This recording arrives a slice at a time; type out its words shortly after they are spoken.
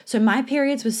So my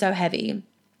periods were so heavy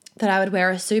that I would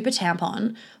wear a super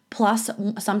tampon plus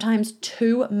sometimes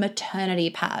 2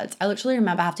 maternity pads. I literally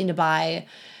remember having to buy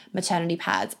maternity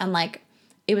pads, and like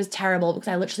it was terrible because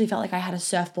I literally felt like I had a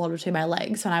surfboard between my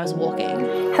legs when I was walking.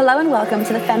 Hello and welcome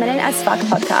to the Feminine as Fuck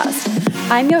podcast.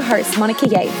 I'm your host, Monica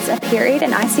Yates, a period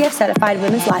and ICF certified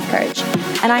women's life coach,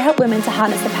 and I help women to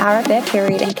harness the power of their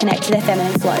period and connect to their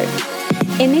feminine flow.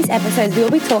 In these episodes, we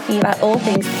will be talking about all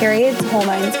things periods,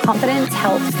 hormones, confidence,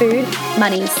 health, food,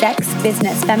 money, sex,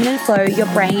 business, feminine flow, your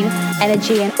brain,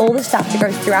 energy, and all the stuff that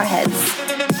goes through our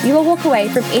heads. You will walk away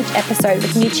from each episode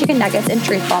with new chicken nuggets and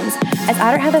truth bombs, as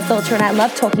I don't have a filter and I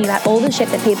love talking about all the shit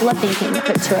that people are thinking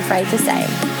but too afraid to say.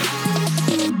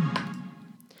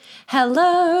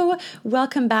 Hello,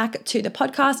 welcome back to the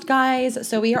podcast, guys.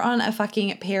 So we are on a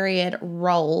fucking period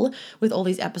roll with all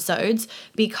these episodes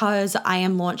because I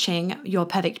am launching Your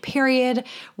Perfect Period,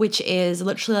 which is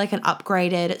literally like an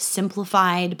upgraded,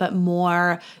 simplified, but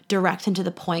more direct and to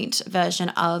the point version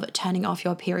of Turning Off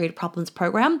Your Period Problems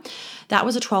program. That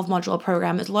was a 12-module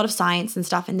program. There's a lot of science and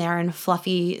stuff in there and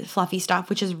fluffy stuff,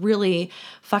 which is really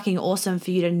fucking awesome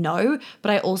for you to know.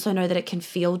 But I also know that it can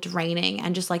feel draining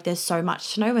and just like there's so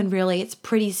much to know, and really it's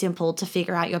pretty simple to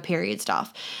figure out your period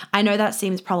stuff. I know that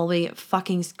seems probably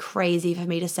fucking crazy for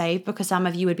me to say because some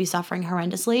of you would be suffering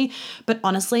horrendously, but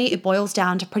honestly, it boils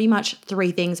down to pretty much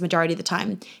 3 things majority of the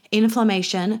time: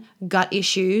 inflammation, gut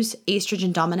issues,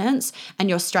 estrogen dominance,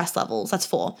 and your stress levels. That's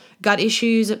 4. Gut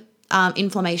issues,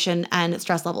 inflammation, and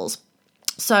stress levels.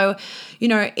 So,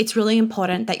 it's really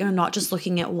important that you're not just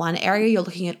looking at one area, you're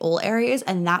looking at all areas.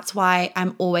 And that's why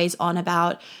I'm always on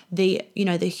about the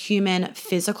human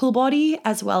physical body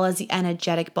as well as the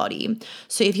energetic body.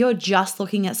 So if you're just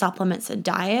looking at supplements and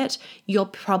diet, your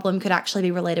problem could actually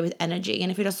be related with energy.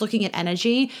 And if you're just looking at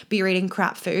energy, but you're eating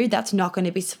crap food, that's not going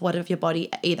to be supportive of your body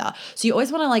either. So you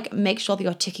always want to make sure that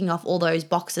you're ticking off all those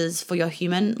boxes for your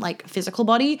human, physical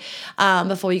body,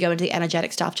 before you go into the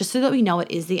energetic stuff, just so that we know it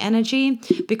is the energy.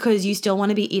 Because you still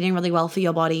want to be eating really well for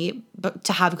your body, but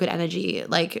to have good energy,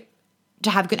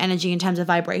 in terms of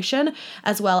vibration,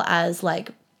 as well as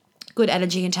good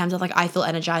energy in terms of I feel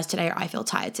energized today or I feel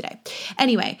tired today.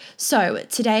 Anyway, so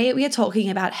today we are talking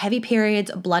about heavy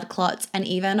periods, blood clots, and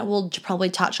even we'll probably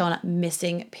touch on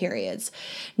missing periods.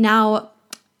 Now,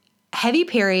 heavy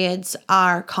periods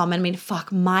are common. I mean,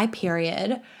 my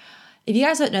period. If you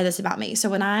guys don't know this about me, so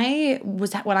when I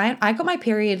got my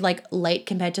period late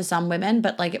compared to some women,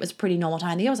 but it was pretty normal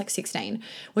time. I think I was 16,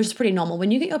 which is pretty normal.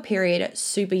 When you get your period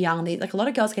super young, a lot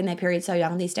of girls getting their period so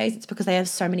young these days, it's because they have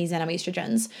so many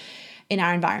xenoestrogens in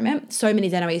our environment. So many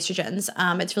xenoestrogens.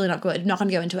 It's really not good. Not going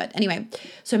to go into it. Anyway,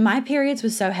 so my periods were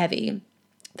so heavy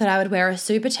that I would wear a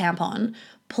super tampon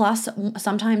plus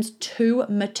sometimes 2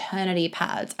 maternity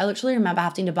pads. I literally remember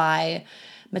having to buy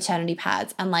maternity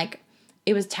pads, and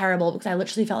it was terrible because I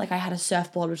literally felt like I had a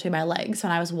surfboard between my legs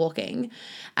when I was walking,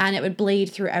 and it would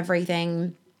bleed through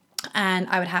everything, and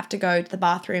I would have to go to the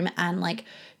bathroom and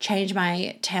change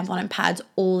my tampon and pads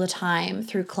all the time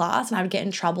through class, and I would get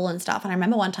in trouble and stuff. And I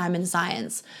remember one time in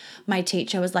science, my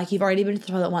teacher was like, "You've already been to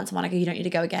the toilet once, Monica, you don't need to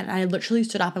go again." And I literally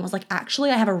stood up and was like, "Actually,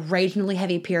 I have a regionally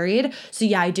heavy period, so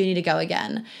yeah, I do need to go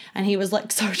again." And he was so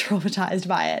traumatized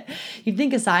by it. You'd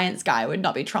think a science guy would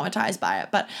not be traumatized by it.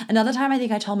 But another time I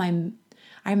think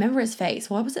I remember his face.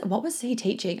 What was it? What was he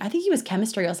teaching? I think he was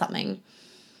chemistry or something.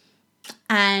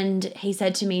 And he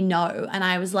said to me, "No." And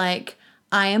I was like,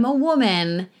 "I am a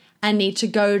woman and need to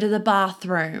go to the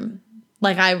bathroom."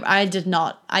 I did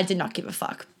not give a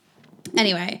fuck.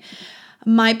 Anyway,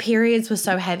 my periods were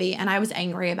so heavy and I was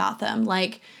angry about them.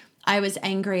 I was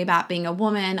angry about being a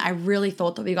woman. I really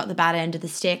thought that we got the bad end of the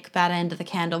stick, bad end of the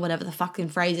candle, whatever the fucking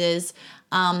phrase is.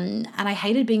 And I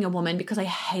hated being a woman because I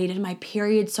hated my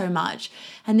period so much.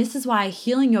 And this is why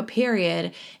healing your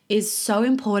period is so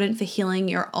important for healing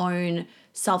your own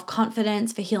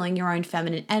self-confidence, for healing your own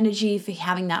feminine energy, for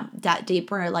having that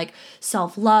deeper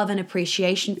self-love and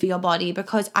appreciation for your body,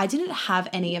 because I didn't have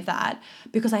any of that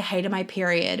because I hated my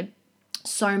period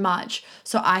so much.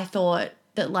 So I thought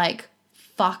that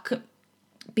fuck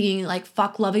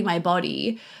loving my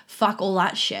body, fuck all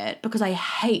that shit, because I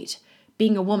hate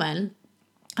being a woman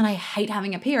and I hate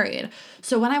having a period.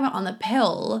 So when I went on the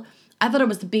pill, I thought it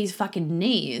was the bee's fucking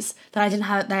knees that I didn't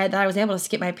have, that I was able to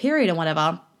skip my period and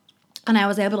whatever. And I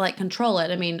was able to control it.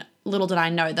 I mean, little did I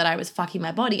know that I was fucking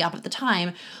my body up at the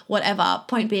time, whatever.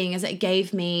 Point being is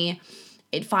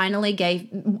it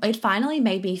finally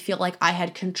made me feel like I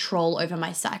had control over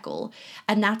my cycle.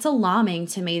 And that's alarming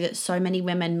to me that so many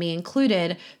women, me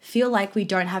included, feel like we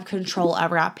don't have control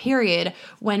over our period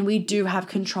when we do have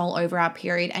control over our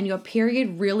period. And your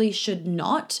period really should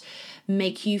not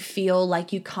make you feel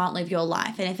like you can't live your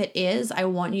life. And if it is, I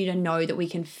want you to know that we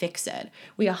can fix it.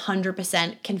 We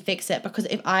 100% can fix it, because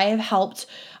if I've helped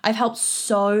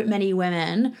so many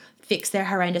women fix their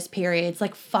horrendous periods,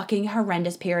 like fucking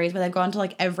horrendous periods where they've gone to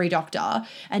like every doctor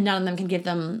and none of them can give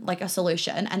them like a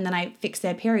solution, and then I fix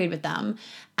their period with them.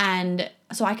 And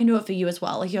so I can do it for you as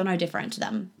well. Like, you're no different to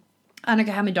them. I don't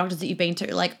care how many doctors that you've been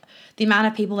to, like the amount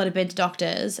of people that have been to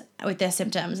doctors with their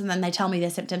symptoms, and then they tell me their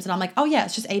symptoms and I'm like, oh yeah,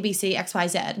 it's just ABC,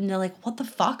 XYZ. And they're like, what the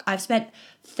fuck? I've spent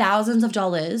thousands of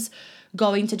dollars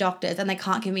going to doctors and they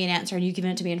can't give me an answer, and you've given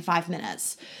it to me in 5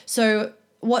 minutes. So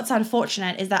what's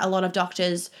unfortunate is that a lot of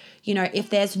doctors, you know,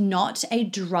 if there's not a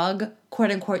drug,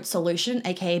 quote unquote, solution,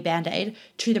 aka Band-Aid,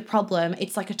 to the problem,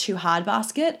 it's like a too hard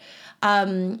basket.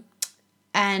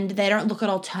 And they don't look at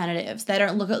alternatives. They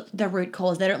don't look at the root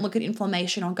cause. They don't look at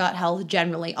inflammation or gut health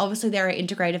generally. Obviously, there are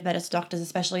integrative medicine doctors,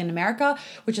 especially in America,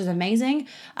 which is amazing.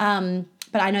 But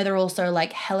I know they're also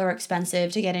like hella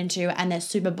expensive to get into, and they're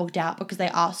super booked out because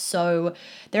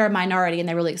they're a minority and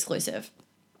they're really exclusive.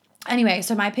 Anyway,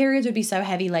 so my periods would be so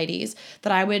heavy, ladies,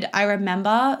 that I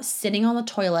remember sitting on the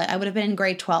toilet. I would have been in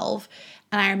grade 12.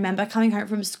 And I remember coming home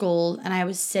from school and I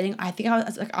was sitting, I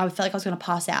felt like I was going to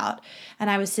pass out. And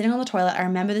I was sitting on the toilet. I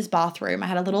remember this bathroom. I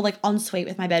had a little like ensuite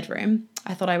with my bedroom.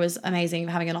 I thought I was amazing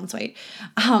having an ensuite.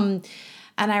 And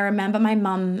I remember my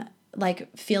mum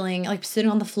like feeling like sitting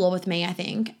on the floor with me, I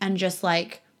think, and just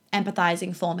like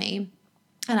empathizing for me.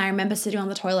 And I remember sitting on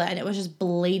the toilet and it was just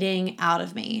bleeding out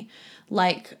of me.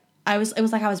 Like it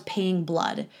was like I was peeing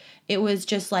blood. It was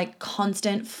just like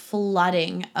constant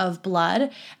flooding of blood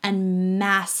and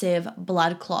massive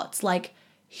blood clots, like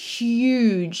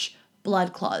huge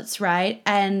blood clots, right?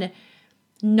 And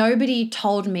nobody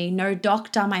told me, no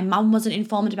doctor, my mum wasn't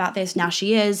informed about this, now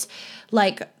she is,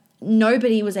 like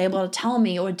nobody was able to tell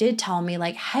me or did tell me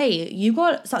like, hey, you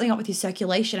got something up with your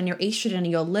circulation and your estrogen and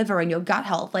your liver and your gut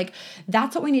health. Like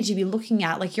that's what we need to be looking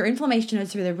at. Like your inflammation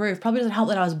is through the roof. Probably doesn't help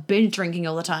that I was binge drinking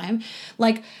all the time.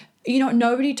 Like, you know,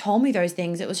 nobody told me those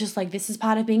things. It was just like, this is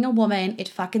part of being a woman. It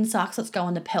fucking sucks. Let's go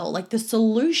on the pill. Like the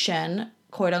solution,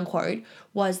 quote unquote,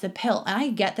 was the pill. And I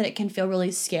get that it can feel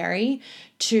really scary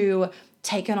to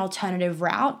take an alternative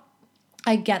route.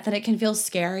 I get that it can feel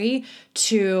scary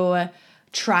to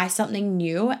try something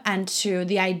new, and to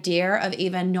the idea of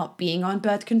even not being on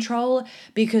birth control,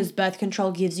 because birth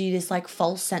control gives you this like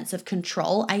false sense of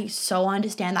control. I so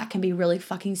understand that can be really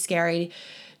fucking scary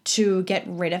to get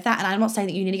rid of that. And I'm not saying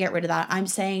that you need to get rid of that. I'm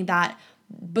saying that,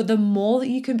 but the more that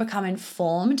you can become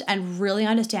informed and really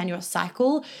understand your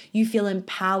cycle, you feel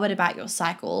empowered about your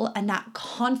cycle, and that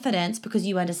confidence, because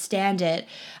you understand it,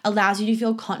 allows you to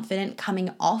feel confident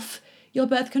coming off your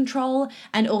birth control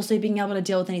and also being able to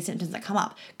deal with any symptoms that come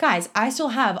up. Guys, I still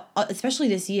have, especially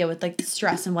this year with like the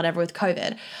stress and whatever with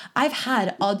COVID, I've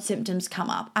had odd symptoms come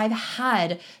up. I've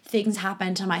had things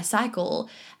happen to my cycle.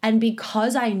 And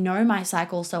because I know my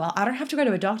cycle so well, I don't have to go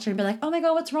to a doctor and be like, oh my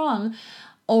God, what's wrong?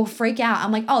 Or freak out.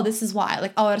 I'm like, oh, this is why.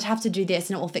 Like, oh, I just have to do this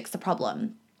and it will fix the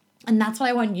problem. And that's what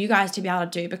I want you guys to be able to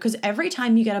do, because every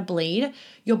time you get a bleed,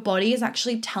 your body is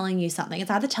actually telling you something.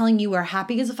 It's either telling you we're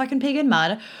happy as a fucking pig in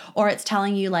mud, or it's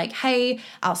telling you like, hey,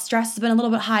 our stress has been a little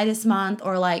bit high this month,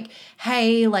 or like,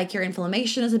 hey, like your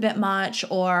inflammation is a bit much,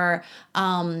 or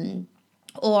your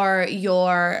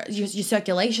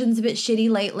circulation's a bit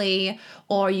shitty lately,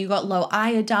 or you got low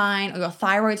iodine, or your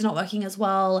thyroid's not working as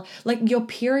well. Like your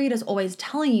period is always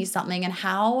telling you something. And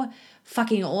how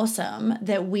fucking awesome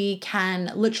that we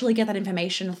can literally get that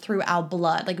information through our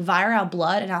blood, like via our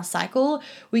blood and our cycle.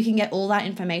 We can get all that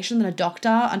information that a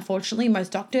doctor, unfortunately,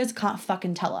 most doctors can't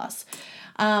fucking tell us.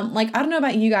 Like, I don't know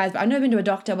about you guys, but I've never been to a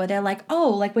doctor where they're like,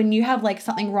 oh, like when you have like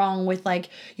something wrong with like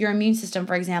your immune system,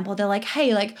 for example, they're like,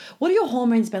 hey, like, what have your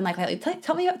hormones been like lately?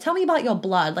 Tell me about your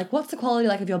blood. Like, what's the quality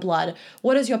like of your blood?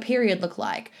 What does your period look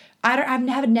like? I've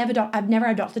never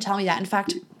had a doctor tell me that. In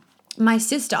fact, my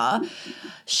sister,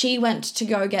 she went to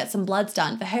go get some bloods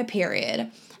done for her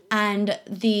period, and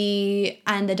the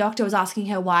doctor was asking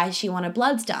her why she wanted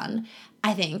bloods done.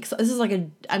 I think so. This is like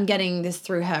I'm getting this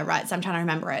through her, right? So I'm trying to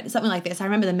remember it. Something like this. I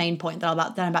remember the main point that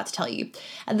I'm about to tell you.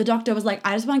 And the doctor was like,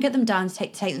 I just want to get them done to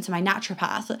take them to my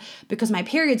naturopath because my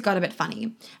period's got a bit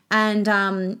funny. And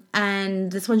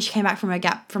this one, she came back from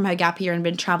her gap year and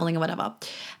been traveling or whatever.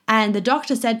 And the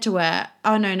doctor said to her,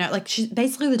 oh no, like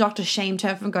basically the doctor shamed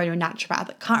her from going to a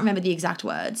naturopath. I can't remember the exact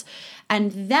words.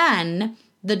 And then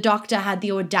the doctor had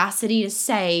the audacity to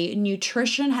say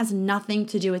nutrition has nothing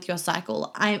to do with your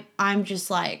cycle. I'm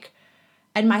just like,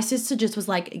 and my sister just was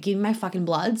like, give me my fucking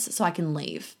bloods so I can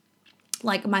leave.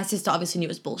 Like my sister obviously knew it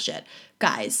was bullshit.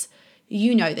 Guys,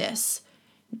 you know this.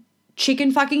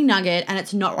 chicken fucking nugget, and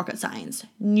it's not rocket science.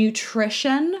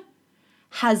 Nutrition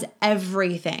has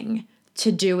everything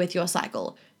to do with your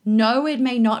cycle. No, it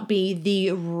may not be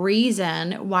the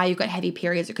reason why you've got heavy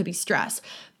periods. It could be stress,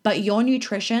 but your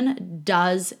nutrition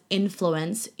does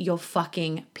influence your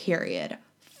fucking period.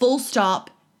 Full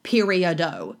stop,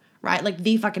 periodo, right? Like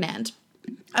the fucking end.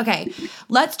 Okay,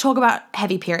 let's talk about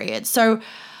heavy periods. So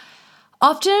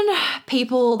often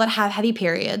people that have heavy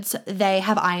periods, they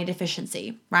have iron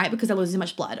deficiency, right? Because they're losing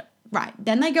much blood, right?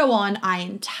 Then they go on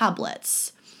iron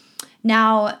tablets.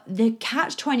 Now, the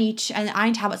catch-22 and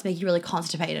iron tablets make you really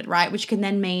constipated, right? Which can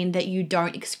then mean that you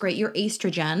don't excrete your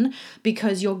estrogen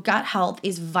because your gut health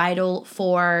is vital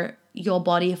for your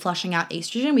body flushing out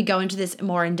estrogen. We go into this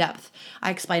more in depth. I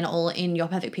explain it all in Your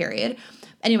Perfect Period.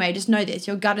 Anyway, just know this.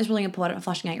 Your gut is really important for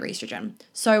flushing out your estrogen.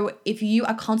 So if you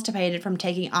are constipated from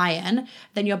taking iron,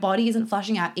 then your body isn't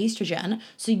flushing out estrogen.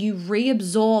 So you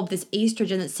reabsorb this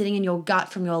estrogen that's sitting in your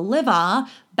gut from your liver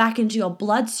back into your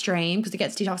bloodstream because it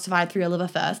gets detoxified through your liver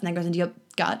first and then goes into your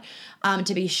gut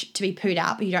to be pooed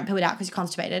out, but you don't poo it out because you're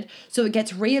constipated. So it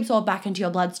gets reabsorbed back into your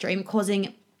bloodstream,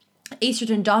 causing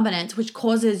estrogen dominance, which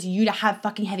causes you to have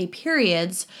fucking heavy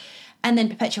periods and then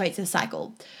perpetuates the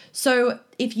cycle. So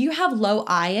if you have low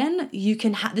iron, you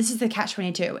can have, this is the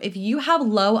catch-22. If you have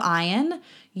low iron,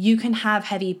 you can have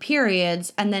heavy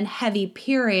periods, and then heavy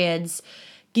periods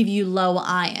give you low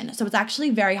iron. So it's actually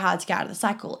very hard to get out of the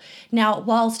cycle. Now,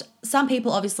 whilst some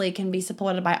people obviously can be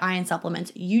supported by iron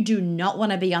supplements, you do not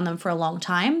want to be on them for a long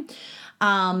time.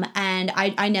 And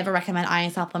I never recommend iron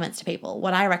supplements to people.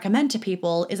 What I recommend to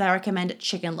people is I recommend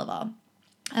chicken liver.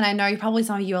 And I know probably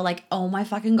some of you are like, oh my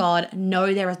fucking God,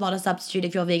 no, there is not a substitute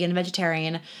if you're vegan and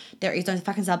vegetarian. There is no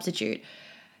fucking substitute.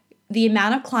 The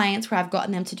amount of clients where I've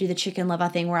gotten them to do the chicken liver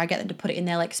thing where I get them to put it in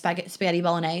their like spaghetti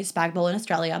bolognese, spag bowl in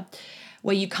Australia,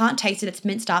 where you can't taste it, it's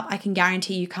minced up. I can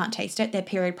guarantee you can't taste it. Their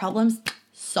period problems,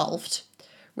 solved.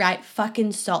 Right?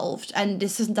 Fucking solved. And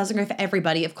this doesn't go for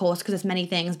everybody, of course, because there's many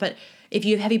things, but if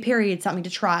you have heavy periods, something to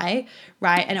try,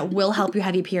 right? And it will help your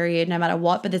heavy period no matter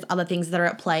what, but there's other things that are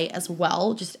at play as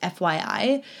well, just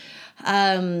FYI.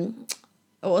 I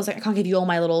can't give you all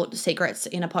my little secrets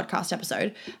in a podcast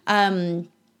episode.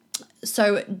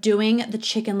 So doing the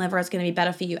chicken liver is going to be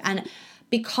better for you. And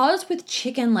because with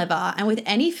chicken liver and with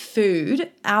any food,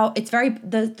 it's very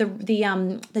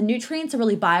the nutrients are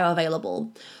really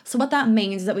bioavailable. So what that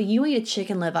means is that when you eat a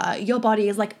chicken liver, your body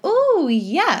is like, oh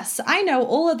yes, I know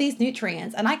all of these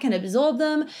nutrients and I can absorb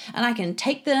them and I can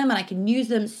take them and I can use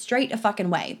them straight a fucking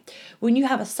way. When you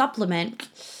have a supplement,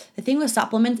 the thing with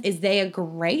supplements is they are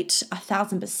great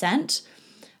 1,000%,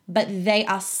 but they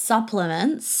are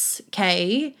supplements,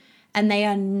 okay? And they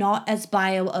are not as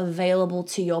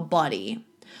bioavailable to your body.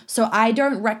 So I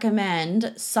don't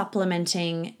recommend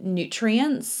supplementing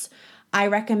nutrients. I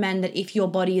recommend that if your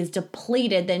body is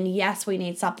depleted, then yes, we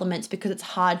need supplements because it's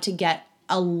hard to get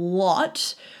a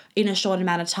lot in a short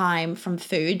amount of time from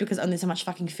food because only so much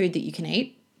fucking food that you can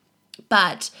eat.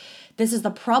 But this is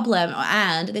the problem,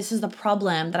 and this is the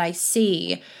problem that I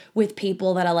see with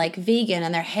people that are like vegan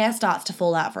and their hair starts to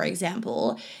fall out, for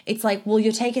example. It's like, well,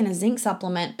 you're taking a zinc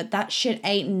supplement, but that shit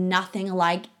ain't nothing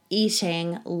like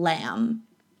eating lamb.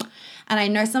 And I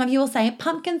know some of you will say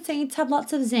pumpkin seeds have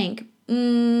lots of zinc.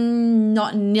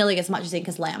 Not nearly as much zinc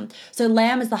as lamb. So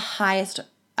lamb is the highest,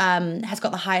 has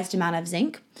got the highest amount of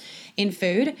zinc in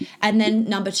food. And then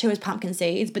number 2 is pumpkin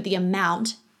seeds, but the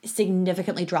amount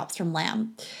significantly drops from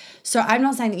lamb. So I'm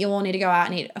not saying that you all need to go out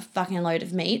and eat a fucking load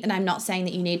of meat. And I'm not saying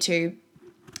that you need to,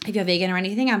 if you're vegan or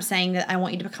anything, I'm saying that I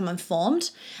want you to become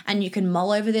informed and you can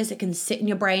mull over this. It can sit in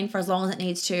your brain for as long as it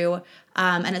needs to.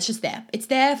 And it's just there. It's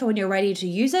there for when you're ready to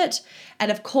use it.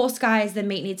 And of course, guys, the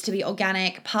meat needs to be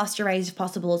organic, pasture raised if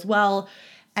possible as well.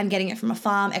 And getting it from a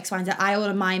farm, X, Y, and Z. I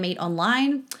order my meat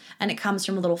online and it comes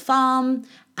from a little farm.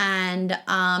 And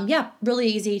really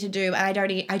easy to do. And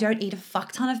I don't eat a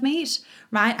fuck ton of meat,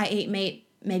 right? I eat meat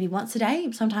maybe once a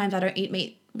day. Sometimes I don't eat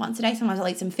meat once a day. Sometimes I'll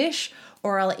eat some fish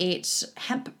or I'll eat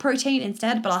hemp protein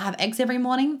instead, but I'll have eggs every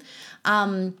morning.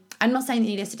 I'm not saying that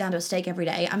you need to sit down to a steak every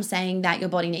day. I'm saying that your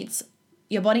body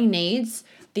needs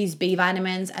these B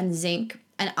vitamins and zinc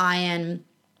and iron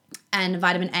and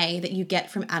vitamin A that you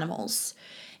get from animals.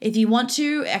 If you want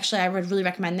to, actually, I would really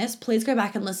recommend this. Please go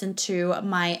back and listen to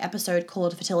my episode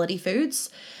called Fertility Foods.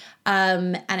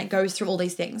 And it goes through all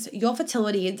these things. Your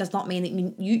fertility does not mean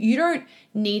that you don't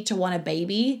need to want a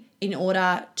baby in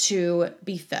order to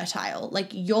be fertile. Like,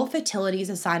 your fertility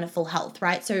is a sign of full health,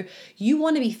 right? So you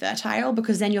want to be fertile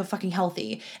because then you're fucking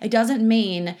healthy. It doesn't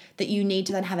mean that you need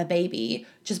to then have a baby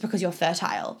just because you're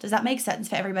fertile. Does that make sense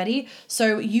for everybody?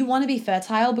 So you want to be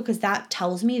fertile because that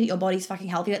tells me that your body's fucking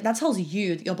healthy. That tells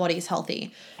you that your body is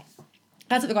healthy.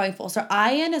 That's what they're going for. So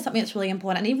iron is something that's really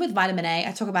important. And even with vitamin A,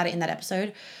 I talk about it in that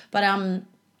episode. But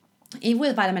even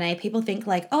with vitamin A, people think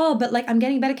like, oh, but like I'm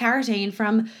getting beta carotene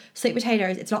from sweet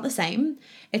potatoes. It's not the same.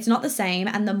 It's not the same.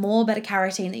 And the more beta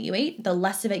carotene that you eat, the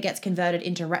less of it gets converted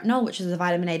into retinol, which is the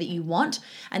vitamin A that you want.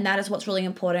 And that is what's really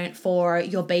important for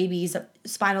your baby's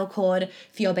spinal cord,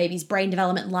 for your baby's brain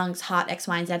development, lungs, heart, X,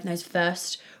 Y, and Z in those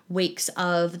first weeks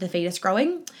of the fetus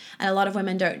growing. And a lot of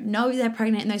women don't know they're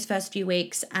pregnant in those first few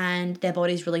weeks and their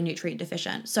body's really nutrient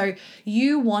deficient. So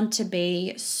you want to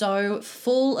be so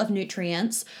full of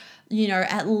nutrients, you know,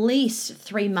 at least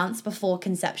 3 months before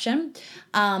conception.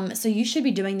 So you should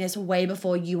be doing this way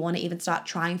before you want to even start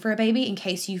trying for a baby, in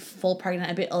case you fall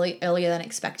pregnant a bit earlier than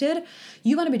expected.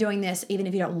 You want to be doing this even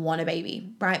if you don't want a baby,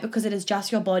 right? Because it is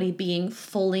just your body being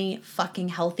fully fucking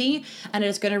healthy, and it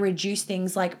is going to reduce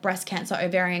things like breast cancer,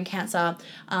 ovarian cancer,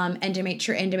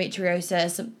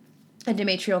 endometriosis,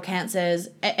 endometrial cancers,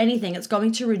 anything. It's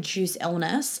going to reduce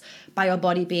illness by your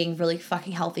body being really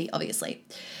fucking healthy, obviously.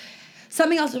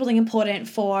 Something else that's really important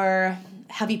for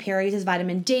heavy periods is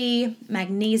vitamin D,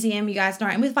 magnesium, you guys know.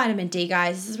 And with vitamin D,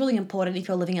 guys, this is really important if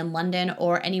you're living in London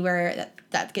or anywhere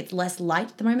that gets less light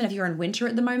at the moment, if you're in winter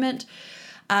at the moment.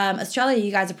 Australia,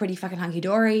 you guys are pretty fucking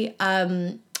hunky-dory.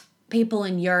 People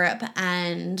in Europe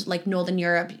and like Northern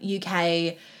Europe,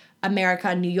 UK,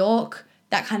 America, New York,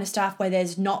 that kind of stuff where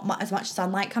there's not as much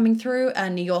sunlight coming through.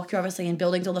 New York, you're obviously in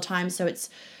buildings all the time, so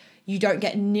you don't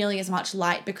get nearly as much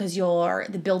light because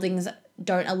the buildings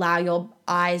don't allow your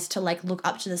eyes to like look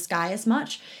up to the sky as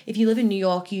much. If you live in New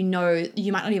York, you know,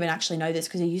 you might not even actually know this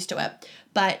because you're used to it,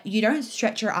 but you don't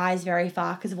stretch your eyes very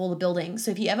far because of all the buildings. So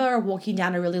if you ever are walking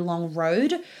down a really long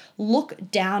road,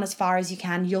 look down as far as you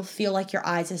can. You'll feel like your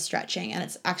eyes are stretching, and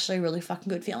it's actually a really fucking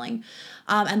good feeling.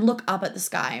 And look up at the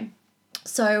sky.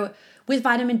 So with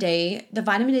vitamin D, the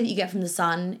vitamin D that you get from the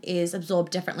sun is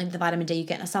absorbed differently than the vitamin D you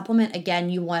get in a supplement. Again,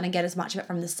 you want to get as much of it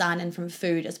from the sun and from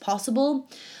food as possible.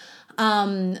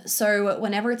 So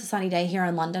whenever it's a sunny day here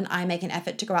in London, I make an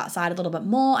effort to go outside a little bit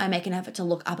more. I make an effort to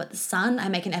look up at the sun. I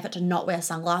make an effort to not wear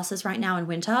sunglasses right now in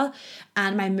winter.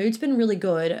 And my mood's been really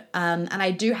good. And I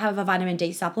do have a vitamin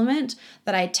D supplement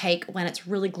that I take when it's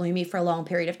really gloomy for a long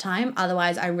period of time.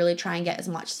 Otherwise, I really try and get as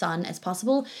much sun as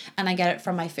possible, and I get it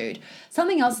from my food.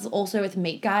 Something else is also with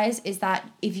meat, guys, is that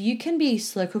if you can be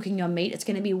slow cooking your meat, it's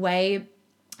going to be way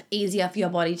easier for your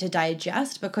body to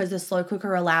digest, because the slow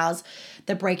cooker allows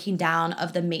the breaking down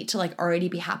of the meat to like already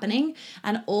be happening.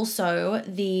 And also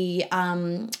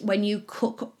when you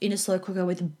cook in a slow cooker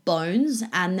with bones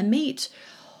and the meat,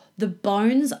 the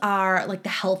bones are like the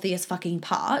healthiest fucking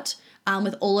part.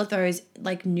 With all of those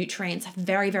like nutrients,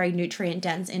 very, very nutrient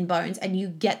dense in bones, and you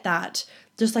get that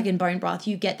just like in bone broth,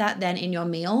 you get that then in your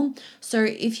meal. So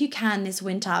if you can this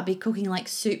winter be cooking like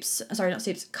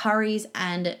curries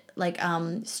and like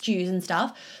stews and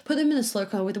stuff, put them in the slow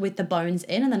cooker with the bones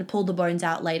in, and then pull the bones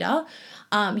out later.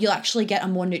 You'll actually get a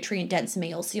more nutrient dense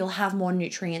meal. So you'll have more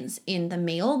nutrients in the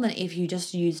meal than if you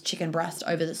just use chicken breast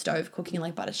over the stove cooking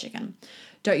like butter chicken.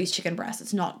 Don't use chicken breast.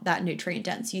 It's not that nutrient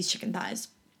dense. Use chicken thighs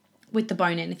with the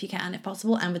bone in if you can, if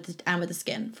possible, and with the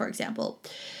skin, for example.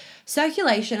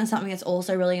 Circulation is something that's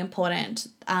also really important.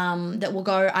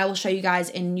 I will show you guys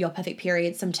in your perfect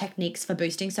period some techniques for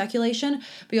boosting circulation,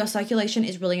 but your circulation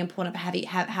is really important for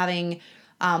having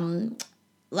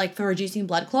like for reducing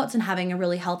blood clots and having a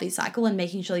really healthy cycle, and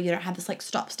making sure you don't have this like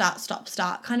stop,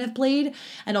 start kind of bleed,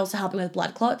 and also helping with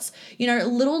blood clots. You know,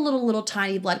 little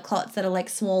tiny blood clots that are like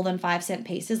smaller than 5-cent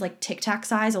pieces, like Tic Tac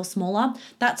size or smaller,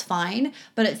 that's fine.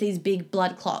 But it's these big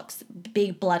blood clots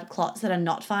that are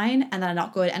not fine and that are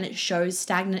not good, and it shows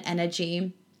stagnant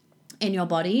energy in your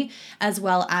body as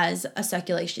well as a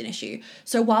circulation issue.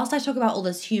 So whilst I talk about all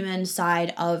this human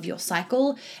side of your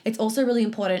cycle, it's also really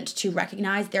important to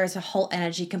recognize there is a whole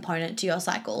energy component to your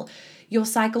cycle. Your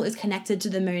cycle is connected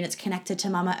to the moon, it's connected to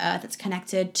Mama Earth, it's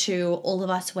connected to all of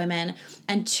us women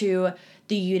and to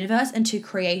the universe and to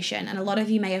creation. And a lot of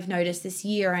you may have noticed this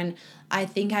year, and I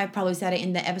think I probably said it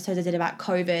in the episodes I did about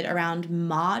COVID around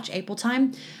April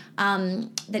time,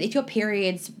 that if your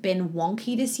period's been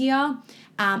wonky this year,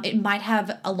 it might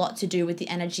have a lot to do with the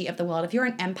energy of the world. If you're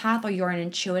an empath or you're an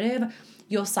intuitive,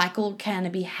 your cycle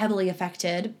can be heavily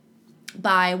affected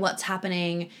by what's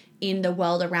happening in the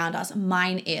world around us.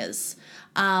 Mine is.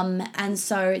 And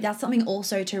so that's something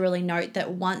also to really note,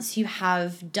 that once you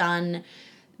have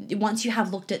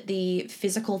looked at the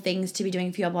physical things to be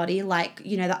doing for your body, like,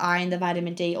 you know, the iron, the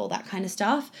vitamin D, all that kind of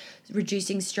stuff,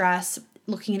 reducing stress,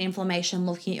 looking at inflammation,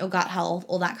 looking at your gut health,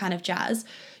 all that kind of jazz,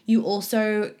 you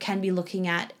also can be looking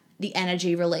at the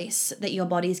energy release that your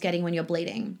body's getting when you're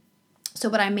bleeding. So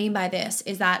what I mean by this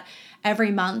is that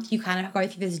every month you kind of go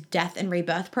through this death and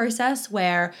rebirth process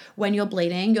where when you're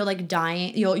bleeding, you're like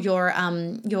dying,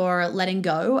 you're letting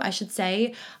go, I should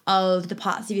say, of the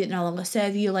parts of you that no longer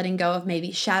serve you. You're letting go of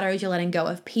maybe shadows, you're letting go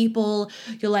of people,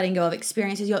 you're letting go of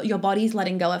experiences, your body's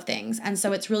letting go of things. And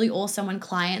so it's really awesome when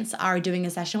clients are doing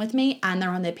a session with me and they're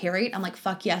on their period. I'm like,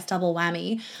 fuck yes, double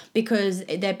whammy, because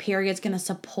their period's going to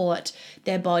support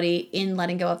their body in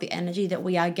letting go of the energy that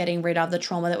we are getting rid of, the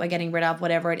trauma that we're getting rid of,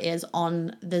 whatever it is,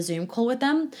 on the Zoom call with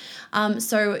them.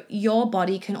 So your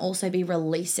body can also be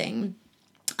releasing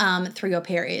through your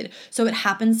period. So it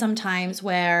happens sometimes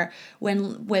where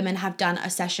when women have done a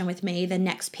session with me, the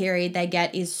next period they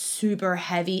get is super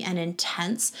heavy and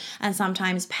intense and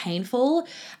sometimes painful.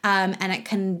 And it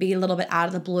can be a little bit out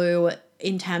of the blue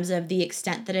in terms of the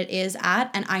extent that it is at.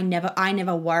 And I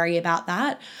never worry about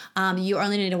that. You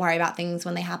only need to worry about things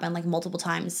when they happen like multiple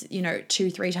times,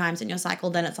 2-3 times in your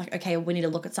cycle. Then it's like, okay, we need to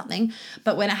look at something.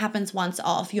 But when it happens once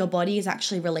off, your body is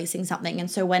actually releasing something. And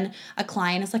so when a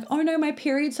client is like, oh no, my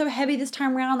period's so heavy this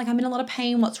time around, like I'm in a lot of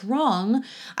pain, what's wrong?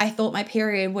 I thought my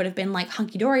period would have been like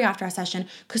hunky-dory after a session,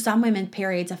 because some women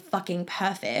periods are fucking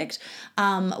perfect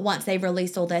once they've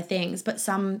released all their things. But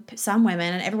some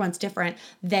women, and everyone's different,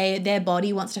 their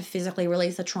body wants to physically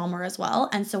release the trauma as well.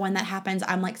 And so when that happens,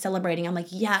 I'm like celebrating. I'm like,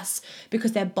 yes,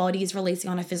 because their body is releasing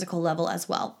on a physical level as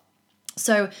well.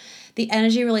 So the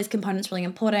energy release component is really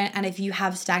important. And if you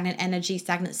have stagnant energy,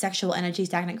 stagnant sexual energy,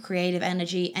 stagnant creative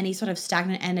energy, any sort of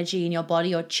stagnant energy in your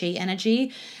body, or chi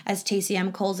energy, as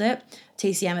TCM calls it,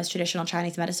 TCM is traditional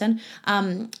Chinese medicine,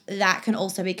 that can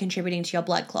also be contributing to your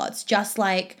blood clots. Just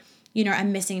like, a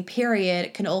missing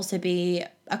period can also be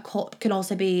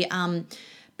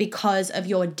because of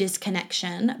your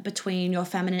disconnection between your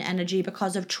feminine energy,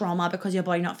 because of trauma, because your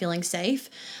body not feeling safe,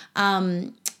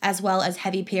 as well as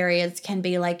heavy periods can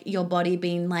be like your body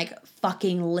being like,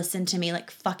 fucking listen to me, like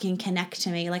fucking connect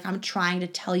to me, like I'm trying to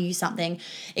tell you something.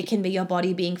 It can be your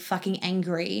body being fucking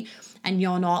angry and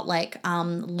you're not like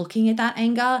looking at that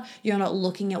anger. You're not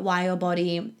looking at why your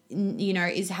body,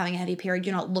 is having a heavy period.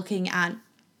 You're not looking at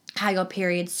how your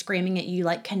period's screaming at you,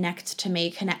 like, connect to me,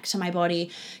 connect to my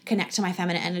body, connect to my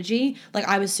feminine energy. Like,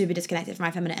 I was super disconnected from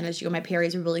my feminine energy when my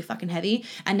periods were really fucking heavy,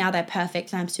 and now they're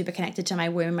perfect and I'm super connected to my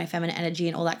womb, my feminine energy,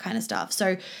 and all that kind of stuff.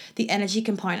 So the energy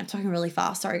component, I'm talking really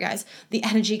fast, sorry guys, the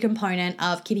energy component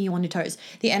of keeping you on your toes,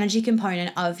 the energy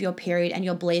component of your period and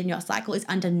your bleed and your cycle is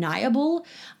undeniable,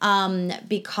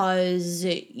 because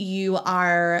you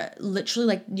are literally,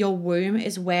 like, your womb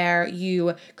is where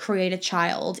you create a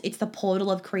child. It's the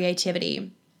portal of creativity.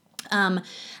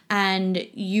 And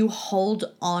you hold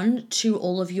on to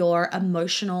all of your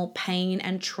emotional pain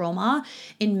and trauma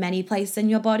in many places in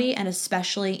your body, and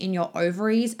especially in your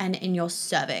ovaries and in your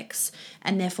cervix,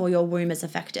 and therefore your womb is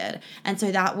affected. And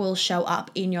so that will show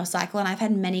up in your cycle. And I've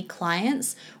had many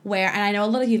clients where, and I know a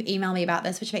lot of you have emailed me about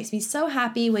this, which makes me so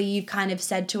happy, where you've kind of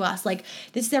said to us, like,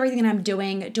 this is everything that I'm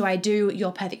doing. Do I do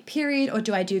Your Perfect Period or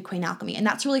do I do Queen Alchemy? And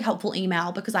that's really helpful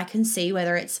email, because I can see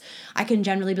whether I can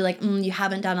generally be like, you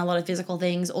haven't done a lot of physical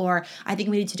things, or I think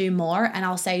we need to do more, and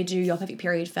I'll say do Your Perfect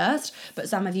Period first. But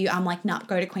some of you, I'm like, nah,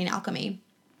 go to Queen Alchemy.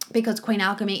 Because Queen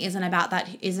Alchemy isn't about that,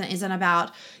 isn't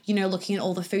about, looking at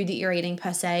all the food that you're eating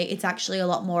per se. It's actually a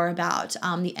lot more about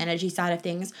the energy side of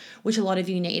things, which a lot of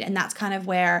you need. And that's kind of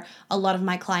where a lot of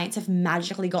my clients have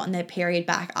magically gotten their period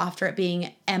back after it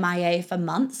being MIA for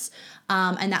months.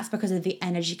 And that's because of the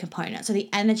energy component. So the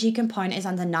energy component is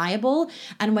undeniable.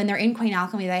 And when they're in Queen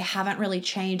Alchemy, they haven't really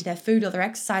changed their food or their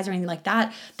exercise or anything like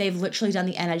that. They've literally done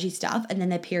the energy stuff, and then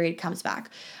their period comes back.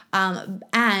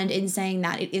 And in saying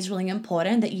that, it is really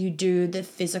important that you do the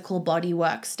physical body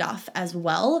work stuff as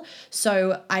well.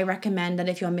 So I recommend that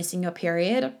if you're missing your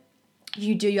period,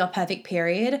 you do Your Perfect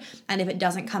Period. And if it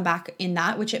doesn't come back in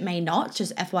that, which it may not,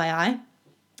 just FYI,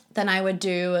 then I would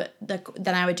do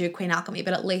Queen Alchemy.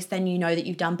 But at least then you know that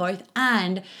you've done both.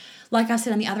 And like I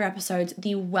said in the other episodes,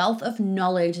 the wealth of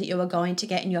knowledge that you are going to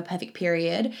get in Your Perfect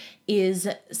Period is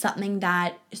something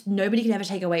that nobody can ever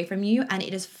take away from you, and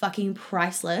it is fucking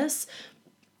priceless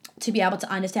to be able to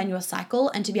understand your cycle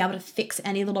and to be able to fix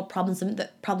any little problems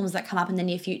that come up in the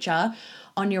near future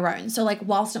on your own. So like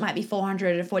whilst it might be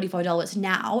 $444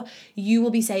 now, you will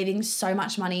be saving so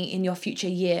much money in your future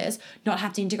years, not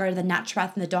having to go to the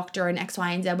naturopath and the doctor and X, Y,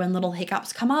 and Z when little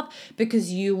hiccups come up,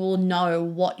 because you will know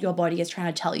what your body is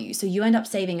trying to tell you. So you end up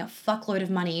saving a fuckload of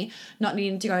money, not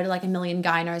needing to go to like a million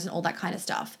gynos and all that kind of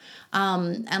stuff.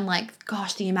 And like,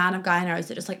 gosh, the amount of gynos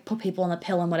that just like put people on the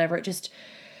pill and whatever, it just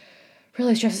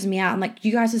really stresses me out. I'm like,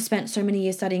 you guys have spent so many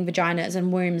years studying vaginas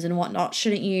and wombs and whatnot.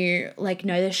 Shouldn't you like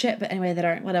know this shit? But anyway, they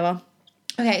don't, whatever.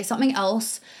 Okay, something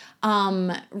else,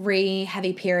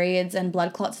 heavy periods and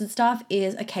blood clots and stuff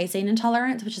is a casein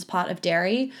intolerance, which is part of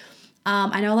dairy.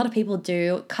 I know a lot of people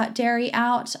do cut dairy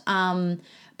out,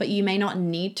 but you may not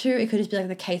need to. It could just be like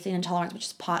the casein intolerance, which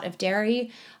is part of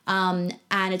dairy. And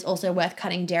it's also worth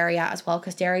cutting dairy out as well,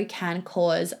 because dairy can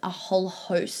cause a whole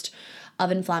host of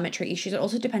inflammatory issues. It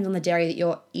also depends on the dairy that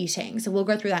you're eating. So we'll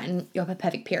go through that in your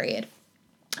pelvic period.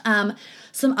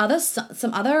 Some other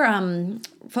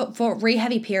for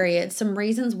heavy periods, some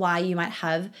reasons why you might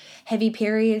have heavy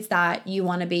periods that you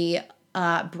want to be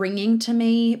bringing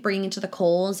into the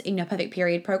calls in your pelvic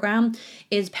period program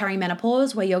is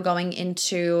perimenopause, where you're going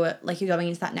into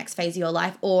that next phase of your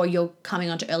life, or you're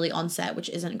coming onto early onset, which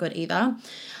isn't good either.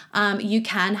 You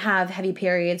can have heavy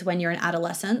periods when you're in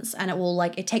adolescence, and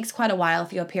it takes quite a while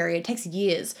for your period. It takes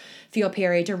years for your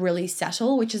period to really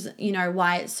settle, which is,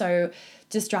 why it's so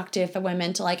destructive for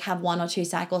women to like have 1 or 2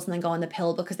 cycles and then go on the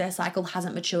pill, because their cycle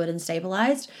hasn't matured and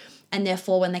stabilized. And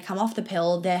therefore, when they come off the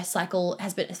pill, their cycle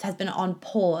has been on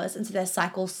pause. And so their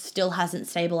cycle still hasn't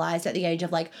stabilized at the age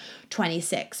of like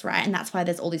 26, right? And that's why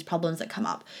there's all these problems that come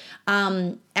up.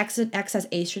 Excess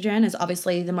estrogen is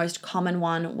obviously the most common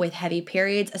one with heavy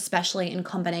periods, especially in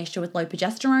combination with low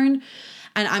progesterone.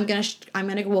 And I'm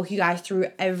gonna walk you guys through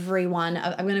I'm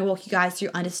gonna walk you guys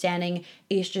through understanding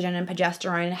estrogen and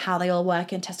progesterone, how they all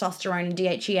work, and testosterone and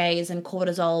DHEAs and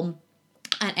cortisol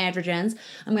and androgens.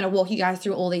 I'm going to walk you guys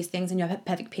through all these things in your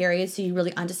pelvic period, so you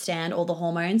really understand all the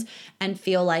hormones and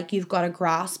feel like you've got a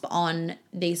grasp on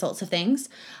these sorts of things.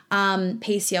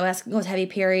 PCOS can cause heavy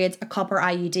periods. A copper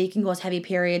IUD can cause heavy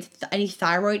periods. Any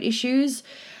thyroid issues.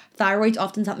 Thyroid's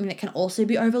often something that can also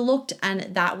be overlooked,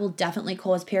 and that will definitely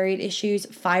cause period issues.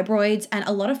 Fibroids, and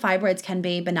a lot of fibroids can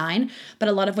be benign, but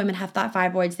a lot of women have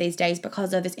fibroids these days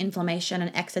because of this inflammation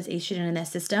and excess estrogen in their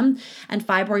system. And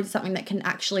fibroids is something that can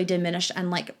actually diminish and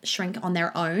like shrink on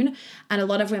their own. And a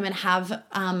lot of women have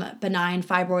benign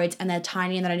fibroids, and they're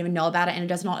tiny and they don't even know about it, and it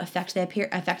does not affect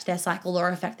their cycle or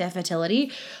affect their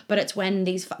fertility. But it's when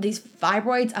these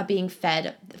fibroids are being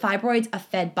fed. Fibroids are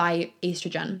fed by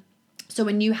estrogen. So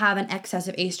when you have an excess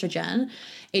of estrogen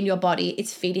in your body,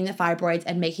 it's feeding the fibroids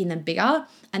and making them bigger,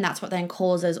 and that's what then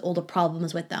causes all the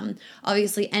problems with them.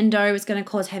 Obviously, endo is going to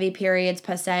cause heavy periods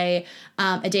per se,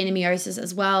 adenomyosis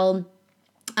as well.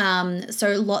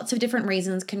 So lots of different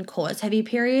reasons can cause heavy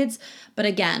periods. But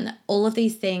again, all of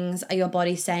these things are your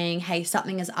body saying, hey,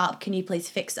 something is up. Can you please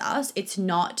fix us? It's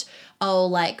not,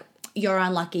 you're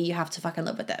unlucky, you have to fucking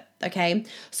live with it, okay?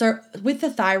 So with the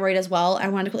thyroid as well, I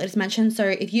wanted to quickly just mention, so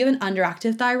if you have an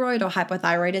underactive thyroid or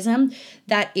hypothyroidism,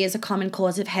 that is a common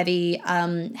cause of heavy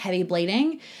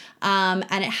bleeding, and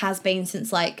it has been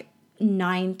since like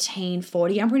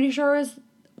 1940, I'm pretty sure, is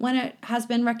when it has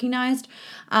been recognized.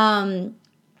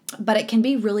 But it can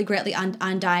be really greatly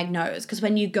undiagnosed, because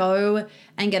when you go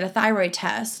and get a thyroid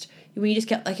test, when you just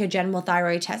get like a general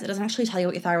thyroid test, it doesn't actually tell you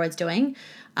what your thyroid's doing.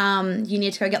 You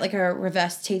need to go get like a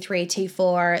reverse T3,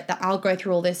 T4, that I'll go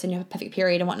through all this in your pelvic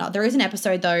period and whatnot. There is an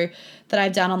episode though that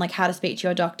I've done on like how to speak to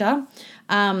your doctor.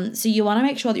 So you want to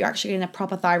make sure that you're actually getting a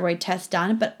proper thyroid test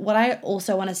done. But what I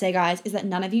also want to say, guys, is that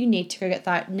none of you need to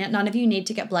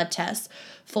get blood tests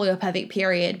for your pelvic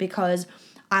period, because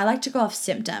I like to go off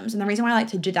symptoms. And the reason why I like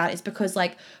to do that is because,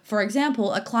 like, for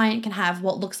example, a client can have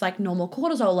what looks like normal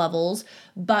cortisol levels,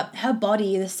 but her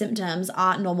body, the symptoms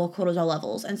aren't normal cortisol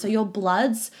levels. And so your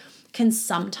bloods can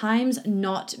sometimes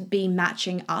not be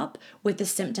matching up with the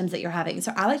symptoms that you're having.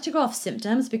 So I like to go off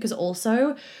symptoms, because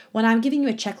also when I'm giving you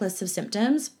a checklist of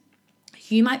symptoms,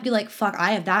 you might be like, fuck,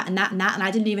 I have that and that and that, and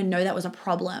I didn't even know that was a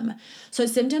problem. So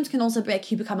symptoms can also make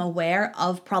you become aware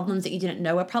of problems that you didn't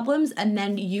know were problems, and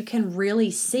then you can really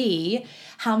see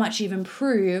how much you've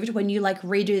improved when you like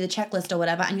redo the checklist or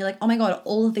whatever, and you're like, oh my God,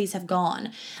 all of these have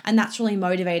gone. And that's really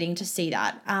motivating to see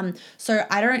that. So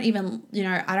I don't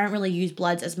really use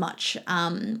bloods as much.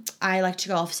 I like to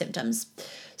go off symptoms.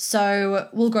 So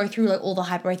we'll go through like all the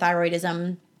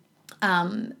hypothyroidism,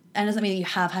 and it doesn't mean that you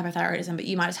have hypothyroidism, but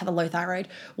you might just have a low thyroid.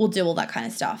 We'll do all that kind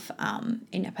of stuff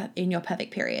in your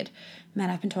pelvic period. Man,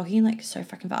 I've been talking like so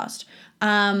freaking fast.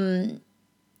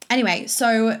 Anyway,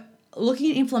 so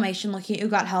looking at inflammation, looking at your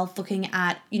gut health, looking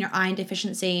at, iron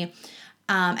deficiency,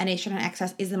 and estrogen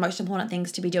excess is the most important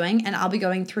things to be doing. And I'll be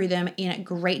going through them in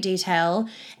great detail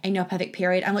in your pelvic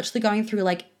period. I'm literally going through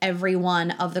like every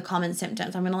one of the common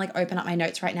symptoms. I'm going to like open up my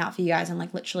notes right now for you guys and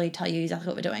like literally tell you exactly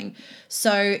what we're doing.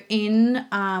 So in,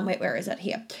 where is it?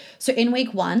 Here. So in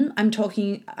week 1, I'm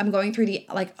going through the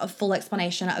like a full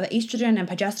explanation of estrogen and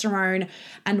progesterone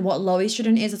and what low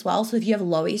estrogen is as well. So if you have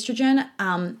low estrogen,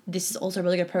 this is also a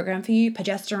really good program for you.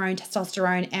 Progesterone,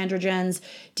 testosterone, androgens,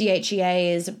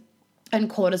 DHEAs, and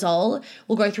cortisol.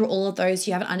 We'll go through all of those so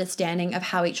you have an understanding of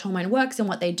how each hormone works and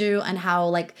what they do and how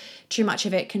like too much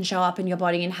of it can show up in your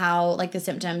body and how like the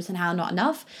symptoms and how not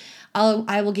enough.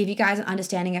 I will give you guys an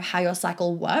understanding of how your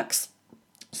cycle works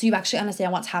so you actually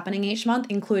understand what's happening each month,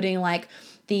 including like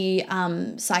the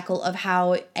cycle of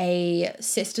how a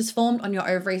cyst is formed on your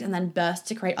ovaries and then bursts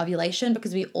to create ovulation,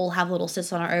 because we all have little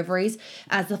cysts on our ovaries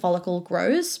as the follicle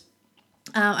grows.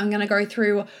 I'm going to go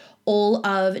through all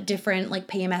of different like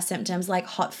PMS symptoms like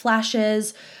hot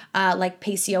flashes, like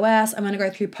PCOS. I'm going to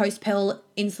go through post-pill,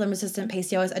 insulin-resistant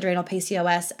PCOS, adrenal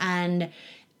PCOS, and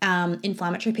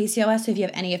inflammatory PCOS. So if you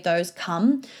have any of those,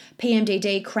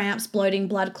 PMDD, cramps, bloating,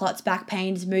 blood clots, back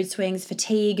pains, mood swings,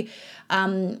 fatigue,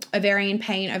 ovarian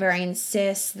pain, ovarian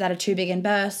cysts that are too big and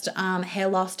burst, hair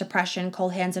loss, depression,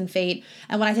 cold hands and feet.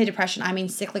 And when I say depression, I mean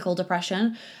cyclical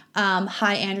depression,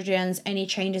 high androgens, any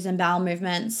changes in bowel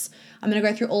movements. I'm going to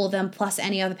go through all of them, plus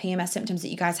any other PMS symptoms that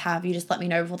you guys have. You just let me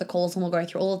know before the calls and we'll go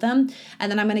through all of them.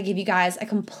 And then I'm going to give you guys a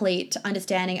complete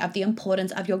understanding of the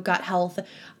importance of your gut health,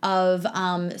 of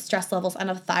stress levels, and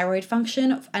of thyroid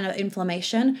function and of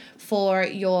inflammation for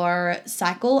your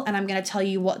cycle. And I'm going to tell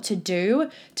you what to do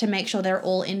to make sure they're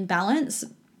all in balance.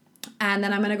 And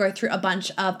then I'm going to go through a bunch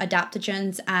of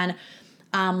adaptogens and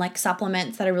like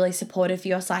supplements that are really supportive for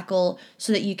your cycle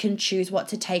so that you can choose what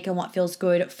to take and what feels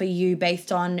good for you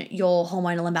based on your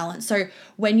hormonal imbalance. So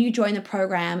when you join the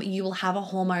program, you will have a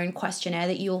hormone questionnaire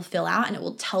that you will fill out, and it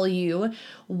will tell you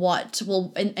what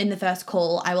will, in the first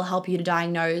call, I will help you to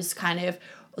diagnose, kind of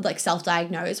like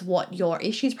self-diagnose what your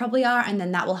issues probably are, and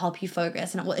then that will help you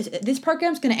focus. And this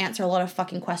program's going to answer a lot of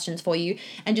fucking questions for you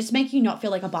and just make you not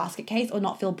feel like a basket case or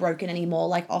not feel broken anymore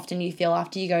like often you feel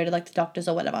after you go to like the doctors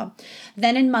or whatever.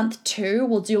 Then in month 2,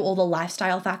 we'll do all the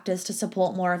lifestyle factors to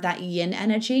support more of that yin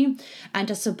energy and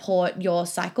to support your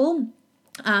cycle.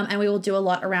 And we will do a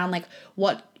lot around like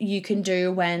what you can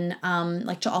do when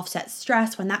like to offset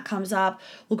stress when that comes up.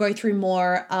 We'll go through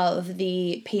more of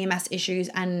the PMS issues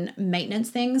and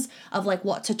maintenance things of like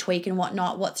what to tweak and what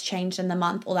not, what's changed in the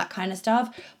month, all that kind of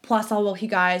stuff. Plus I'll walk you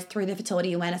guys through the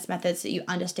fertility awareness methods so that you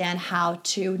understand how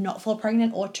to not fall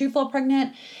pregnant or to fall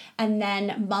pregnant. And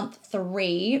then month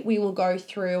 3, we will go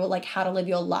through like how to live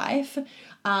your life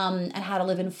and how to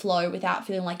live in flow without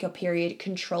feeling like your period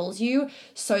controls you,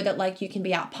 so that like you can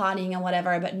be out partying and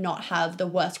whatever but not have the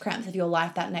worst cramps of your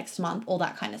life that next month, all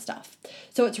that kind of stuff.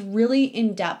 So it's really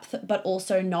in depth but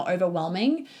also not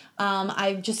overwhelming.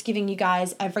 I'm just giving you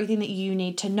guys everything that you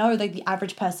need to know, like the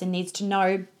average person needs to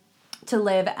know to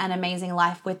live an amazing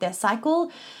life with their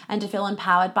cycle and to feel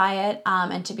empowered by it,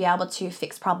 and to be able to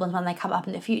fix problems when they come up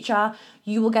in the future.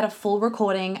 You will get a full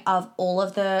recording of all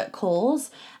of the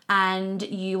calls, and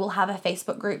you will have a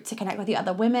Facebook group to connect with the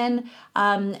other women.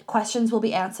 Questions will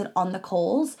be answered on the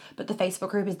calls, but the Facebook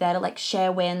group is there to like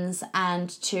share wins and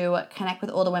to connect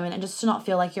with all the women and just to not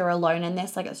feel like you're alone in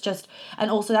this. Like it's just, and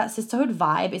also that sisterhood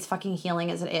vibe is fucking healing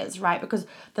as it is, right? Because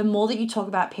the more that you talk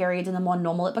about periods and the more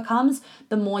normal it becomes,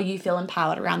 the more you feel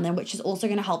empowered around them, which is also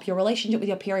going to help your relationship with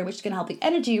your period, which is going to help the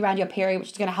energy around your period,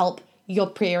 which is going to help your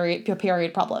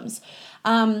period problems.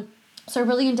 So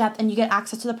really in depth, and you get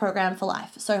access to the program for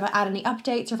life. So if I add any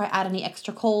updates or if I add any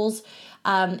extra calls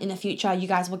in the future, you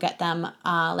guys will get them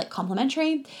like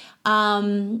complimentary.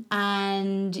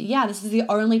 And yeah, this is the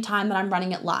only time that I'm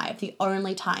running it live, the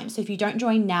only time. So if you don't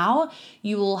join now,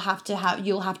 you'll have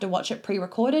to watch it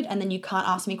pre-recorded, and then you can't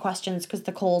ask me questions because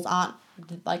the calls aren't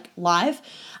like live,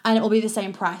 and it will be the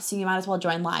same price. So you might as well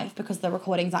join live because the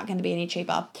recordings aren't going to be any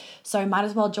cheaper. So might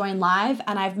as well join live,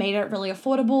 and I've made it really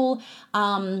affordable.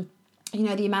 You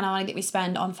know, the amount of money that we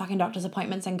spend on fucking doctor's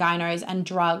appointments and gynos and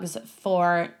drugs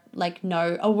for like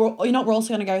we're also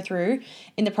going to go through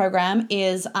in the program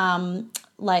is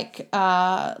like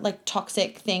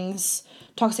toxic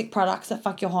products that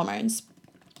fuck your hormones.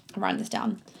 I'm writing this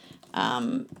down.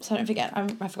 So don't forget,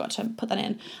 I forgot to put that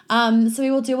in. So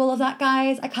we will do all of that,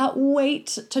 guys. I can't wait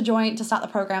to start the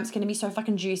program. It's going to be so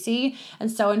fucking juicy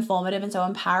and so informative and so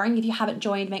empowering. If you haven't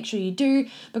joined, make sure you do,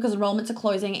 because enrollments are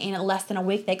closing in less than a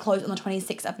week. They close on the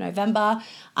 26th of November.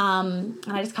 And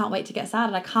I just can't wait to get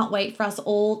started. I can't wait for us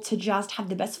all to just have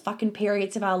the best fucking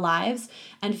periods of our lives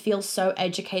and feel so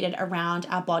educated around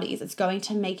our bodies. It's going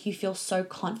to make you feel so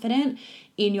confident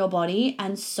in your body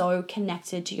and so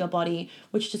connected to your body,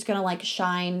 which is just going to like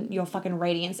shine your fucking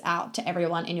radiance out to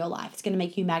everyone in your life. It's going to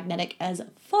make you magnetic as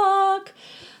fuck.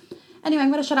 Anyway,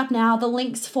 I'm going to shut up now. The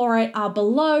links for it are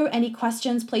below. Any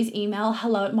questions, please email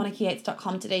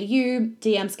hello@monicayates.com.au.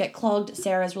 DMs get clogged.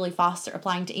 Sarah's really fast at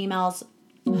replying to emails.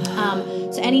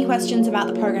 So any questions about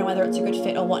the program, whether it's a good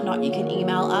fit or whatnot, you can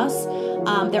email us.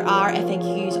 There are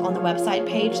FAQs on the website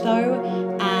page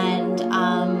though. And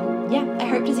yeah, I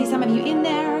hope to see some of you in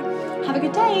there. Have a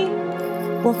good day.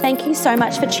 Well, thank you so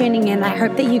much for tuning in. I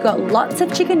hope that you got lots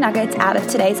of chicken nuggets out of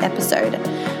today's episode.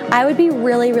 I would be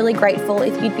really, really grateful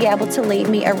if you'd be able to leave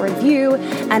me a review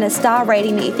and a star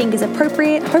rating that you think is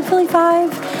appropriate, hopefully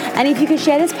 5. And if you could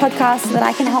share this podcast so that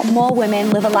I can help more women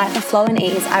live a life of flow and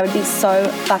ease, I would be so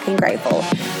fucking grateful.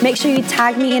 Make sure you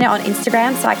tag me in it on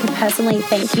Instagram so I can personally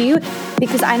thank you,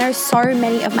 because I know so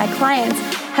many of my clients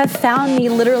have found me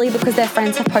literally because their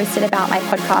friends have posted about my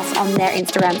podcast on their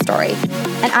Instagram story.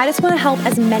 And I just want to help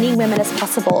as many women as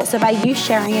possible. So by you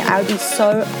sharing it, I would be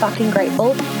so fucking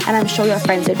grateful, and I'm sure your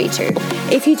friends would be too.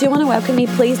 If you do want to welcome me,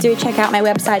 please do check out my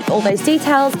website for all those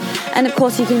details. And of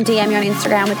course, you can DM me on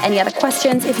Instagram with any other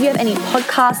questions. If you have any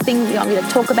podcast things you want me to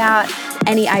talk about,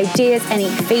 any ideas, any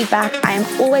feedback, I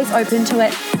am always open to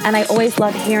it, and I always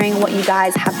love hearing what you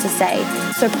guys have to say.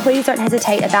 So please don't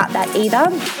hesitate about that either.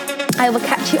 I will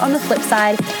catch you on the flip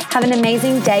side. Have an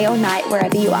amazing day or night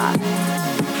wherever you are.